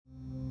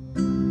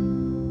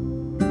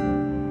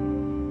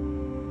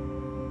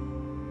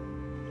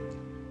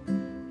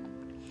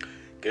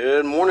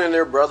Good morning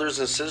there, brothers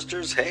and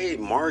sisters. Hey,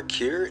 Mark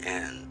here,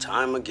 and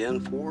time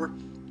again for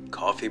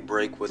Coffee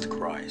Break with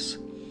Christ.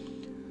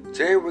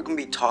 Today we're going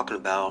to be talking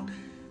about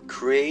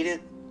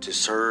created to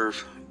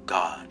serve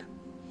God.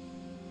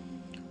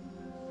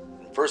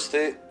 1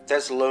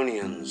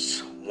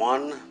 Thessalonians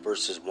 1,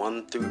 verses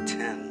 1 through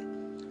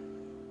 10.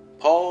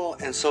 Paul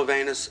and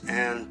Silvanus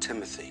and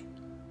Timothy,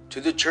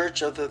 to the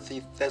church of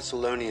the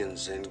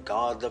Thessalonians in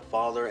God the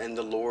Father and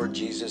the Lord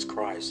Jesus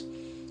Christ,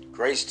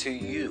 grace to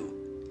you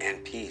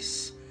and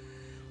peace.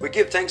 We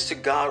give thanks to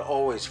God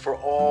always for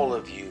all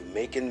of you,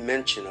 making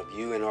mention of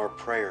you in our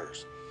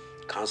prayers,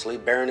 constantly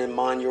bearing in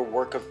mind your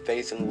work of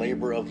faith and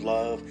labor of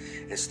love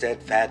and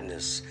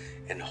steadfastness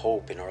and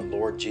hope in our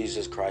Lord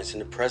Jesus Christ in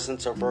the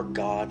presence of our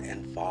God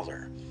and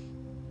Father.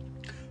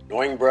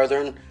 Knowing,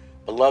 brethren,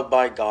 beloved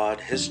by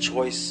God, his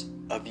choice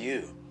of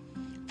you.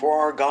 For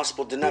our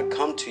gospel did not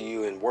come to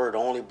you in word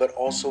only, but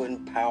also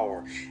in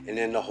power and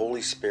in the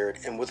Holy Spirit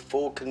and with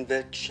full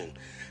conviction,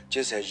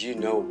 just as you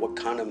know what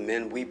kind of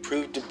men we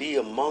proved to be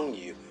among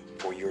you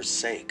for your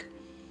sake.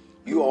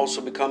 You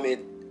also become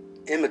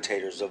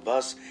imitators of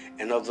us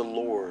and of the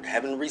Lord,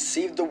 having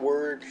received the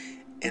word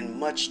in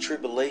much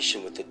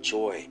tribulation with the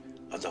joy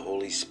of the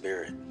Holy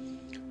Spirit,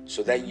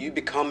 so that you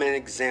become an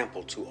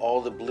example to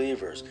all the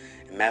believers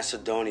in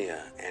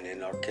Macedonia and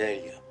in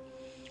Achaia.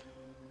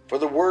 For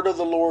the word of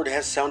the Lord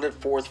has sounded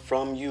forth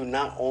from you,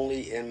 not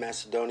only in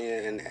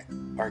Macedonia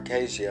and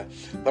Achaia,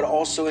 but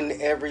also in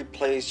every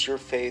place your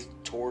faith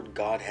toward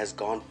God has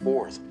gone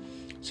forth,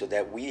 so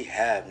that we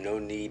have no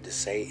need to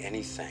say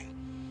anything.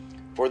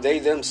 For they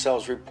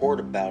themselves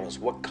report about us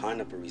what kind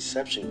of a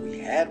reception we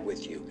had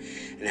with you,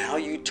 and how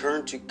you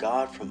turned to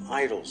God from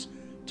idols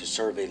to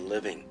serve a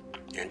living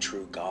and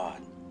true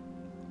God,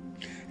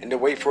 and to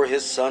wait for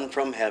his Son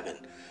from heaven,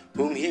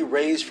 whom he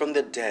raised from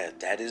the dead,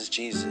 that is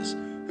Jesus,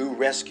 who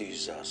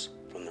rescues us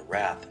from the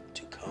wrath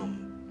to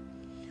come.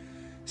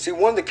 See,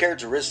 one of the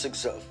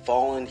characteristics of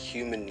fallen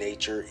human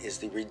nature is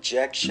the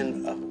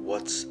rejection of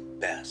what's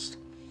best.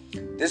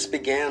 This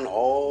began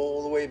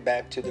all the way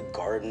back to the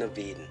Garden of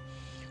Eden,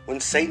 when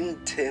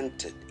Satan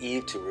tempted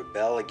Eve to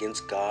rebel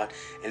against God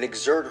and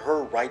exert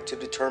her right to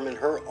determine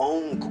her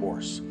own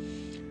course.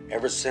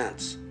 Ever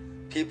since,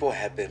 people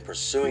have been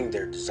pursuing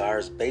their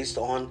desires based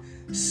on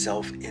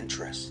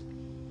self-interest.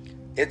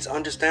 It's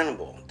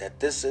understandable that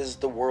this is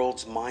the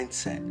world's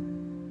mindset.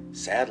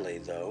 Sadly,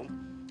 though,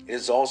 it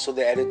is also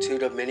the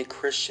attitude of many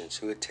Christians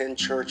who attend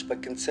church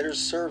but consider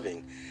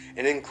serving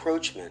an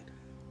encroachment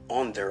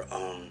on their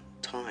own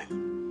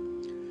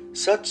time.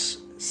 Such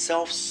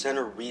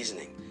self-centered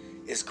reasoning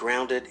is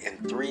grounded in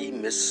three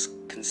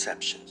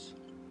misconceptions.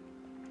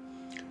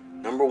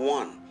 Number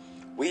one,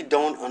 we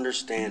don't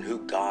understand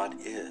who God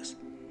is.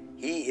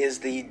 He is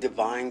the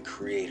divine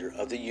creator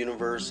of the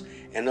universe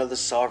and of the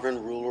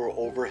sovereign ruler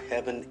over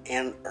heaven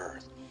and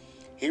earth.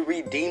 He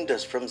redeemed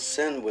us from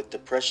sin with the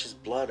precious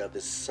blood of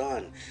his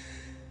Son.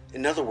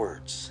 In other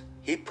words,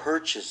 he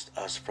purchased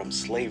us from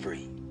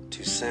slavery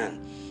to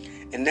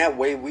sin. In that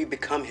way, we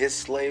become his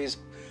slaves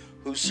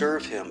who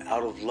serve him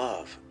out of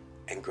love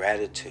and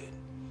gratitude.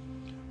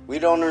 We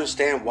don't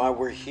understand why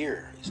we're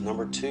here, is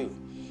number two.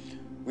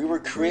 We were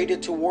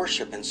created to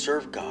worship and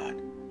serve God.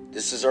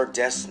 This is our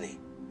destiny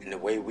and the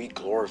way we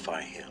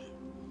glorify him.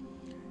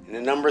 And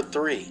then number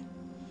three,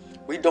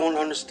 we don't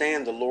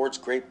understand the Lord's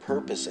great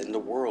purpose in the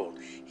world.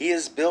 He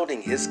is building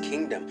his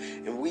kingdom,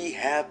 and we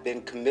have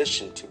been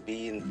commissioned to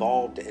be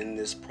involved in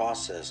this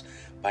process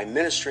by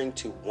ministering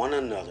to one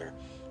another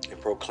and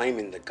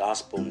proclaiming the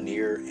gospel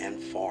near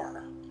and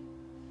far.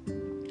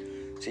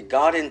 See,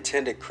 God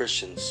intended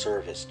Christian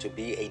service to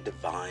be a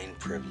divine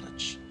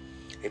privilege,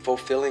 a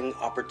fulfilling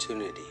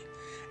opportunity,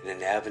 and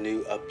an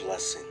avenue of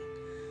blessing.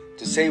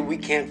 To say we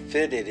can't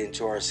fit it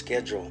into our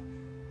schedule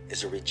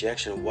is a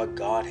rejection of what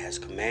God has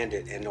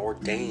commanded and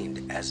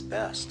ordained as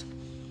best.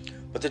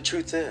 But the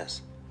truth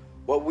is,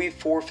 what we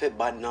forfeit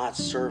by not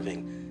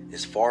serving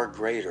is far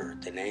greater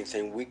than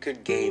anything we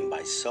could gain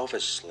by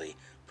selfishly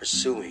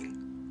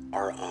pursuing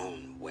our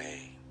own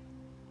way.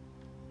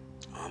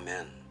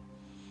 Amen.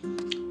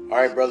 All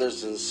right,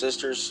 brothers and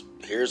sisters,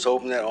 here's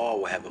hoping that all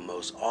will have a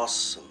most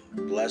awesome,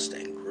 blessed,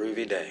 and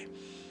groovy day.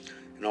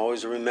 And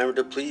always remember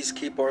to please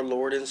keep our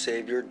Lord and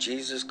Savior,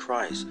 Jesus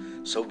Christ,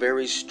 so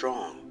very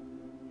strong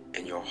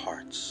in your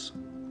hearts.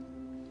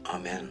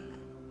 Amen.